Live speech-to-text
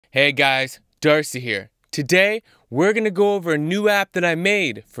Hey guys, Darcy here. Today, we're going to go over a new app that I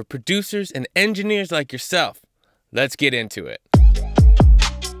made for producers and engineers like yourself. Let's get into it.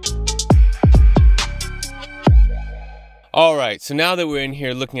 Alright, so now that we're in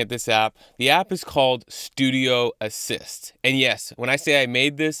here looking at this app, the app is called Studio Assist. And yes, when I say I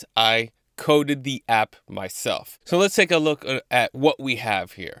made this, I coded the app myself. So let's take a look at what we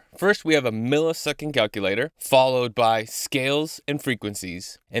have here. First, we have a millisecond calculator, followed by scales and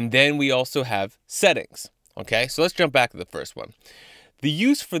frequencies. And then we also have settings. Okay, so let's jump back to the first one. The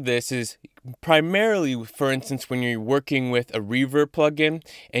use for this is primarily, for instance, when you're working with a reverb plugin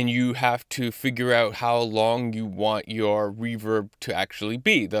and you have to figure out how long you want your reverb to actually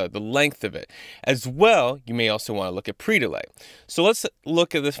be, the length of it. As well, you may also want to look at pre-delay. So let's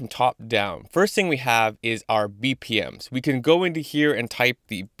look at this from top down. First thing we have is our BPMs. We can go into here and type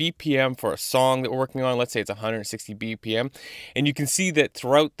the BPM for a song that we're working on. Let's say it's 160 BPM. And you can see that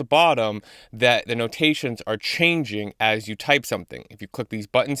throughout the bottom that the notations are changing as you type something. If you click these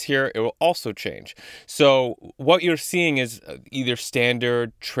buttons here, it will also change. So what you're seeing is either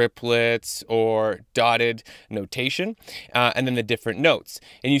standard, triplets, or dotted notation, and then the different notes.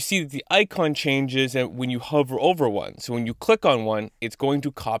 And you see that the icon changes when you hover over one. So when you click on one, it's going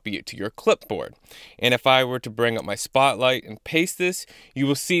to copy it to your clipboard. And if I were to bring up my spotlight and paste this, you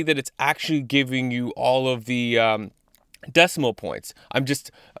will see that it's actually giving you all of the decimal points. I'm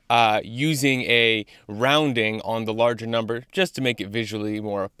just using a rounding on the larger number just to make it visually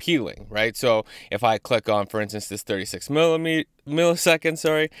more appealing, right? So if I click on, for instance, this 36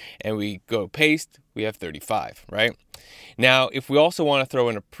 milliseconds, and we go paste, we have 35, right? Now, if we also want to throw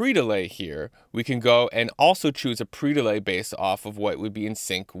in a pre-delay here, we can go and also choose a pre-delay based off of what would be in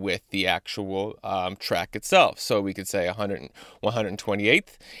sync with the actual track itself. So we could say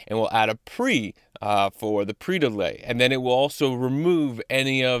 128th, and we'll add a pre for the pre-delay. And then it will also remove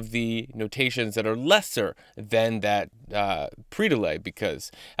any of the notations that are lesser than that pre-delay,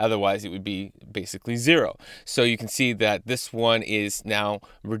 because otherwise it would be basically 0. So you can see that this one is now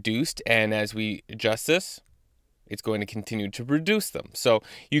reduced, and as we adjust this, it's going to continue to reduce them. So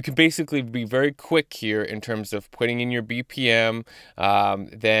you can basically be very quick here in terms of putting in your BPM,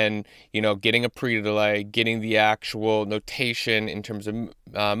 then, getting a pre-delay, getting the actual notation in terms of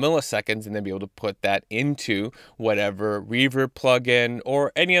milliseconds, and then be able to put that into whatever reverb plugin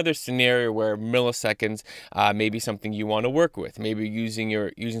or any other scenario where milliseconds may be something you want to work with. Maybe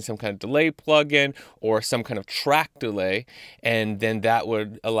using some kind of delay plugin or some kind of track delay, and then that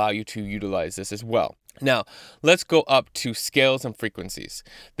would allow you to utilize this as well. Now, let's go up to scales and frequencies.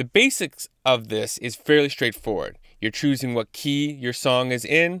 The basics of this is fairly straightforward. You're choosing what key your song is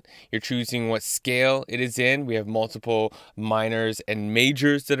in. You're choosing what scale it is in. We have multiple minors and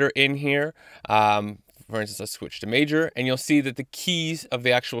majors that are in here. For instance, let's switch to major, and you'll see that the keys of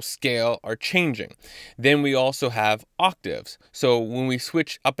the actual scale are changing. Then we also have octaves. So when we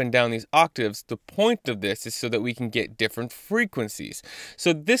switch up and down these octaves, the point of this is so that we can get different frequencies.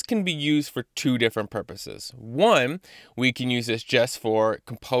 So this can be used for two different purposes. One, we can use this just for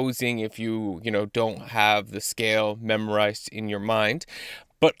composing if you don't have the scale memorized in your mind,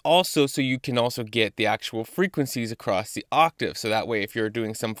 but also so you can also get the actual frequencies across the octave. So that way, if you're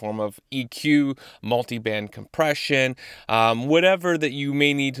doing some form of EQ, multi-band compression, whatever that you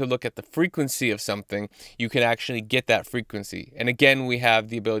may need to look at the frequency of something, you can actually get that frequency. And again, we have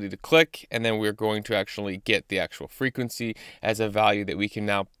the ability to click, and then we're going to actually get the actual frequency as a value that we can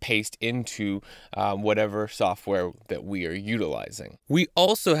now paste into whatever software that we are utilizing. We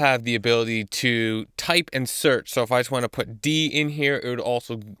also have the ability to type and search. So if I just want to put D in here, it would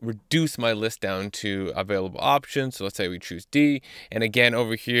also reduce my list down to available options. So let's say we choose D, and again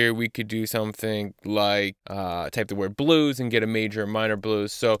over here we could do something like type the word blues and get a major and minor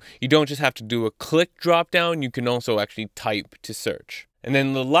blues. So you don't just have to do a click drop down, you can also actually type to search. And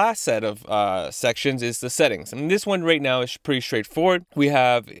then the last set of sections is the settings. And this one right now is pretty straightforward. We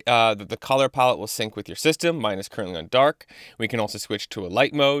have the color palette will sync with your system. Mine is currently on dark. We can also switch to a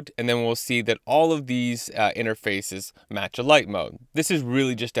light mode, and then we'll see that all of these interfaces match a light mode. This is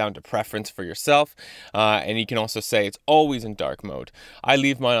really just down to preference for yourself, and you can also say it's always in dark mode. I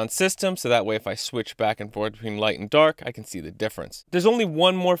leave mine on system, so that way if I switch back and forth between light and dark, I can see the difference. There's only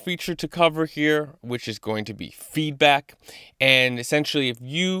one more feature to cover here, which is going to be feedback, and essentially essentially, if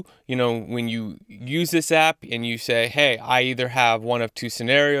when you use this app and you say, hey, I either have one of two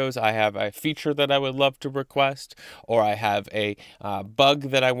scenarios, I have a feature that I would love to request, or I have a bug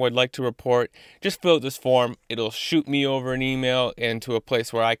that I would like to report, just fill out this form. It'll shoot me over an email into a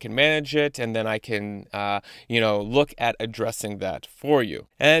place where I can manage it, and then I can, look at addressing that for you.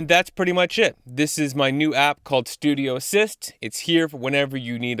 And that's pretty much it. This is my new app called Studio Assist. It's here for whenever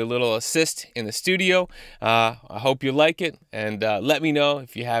you need a little assist in the studio. I hope you like it, and let me know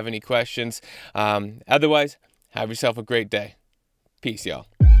if you have any questions. Otherwise, have yourself a great day. Peace, y'all.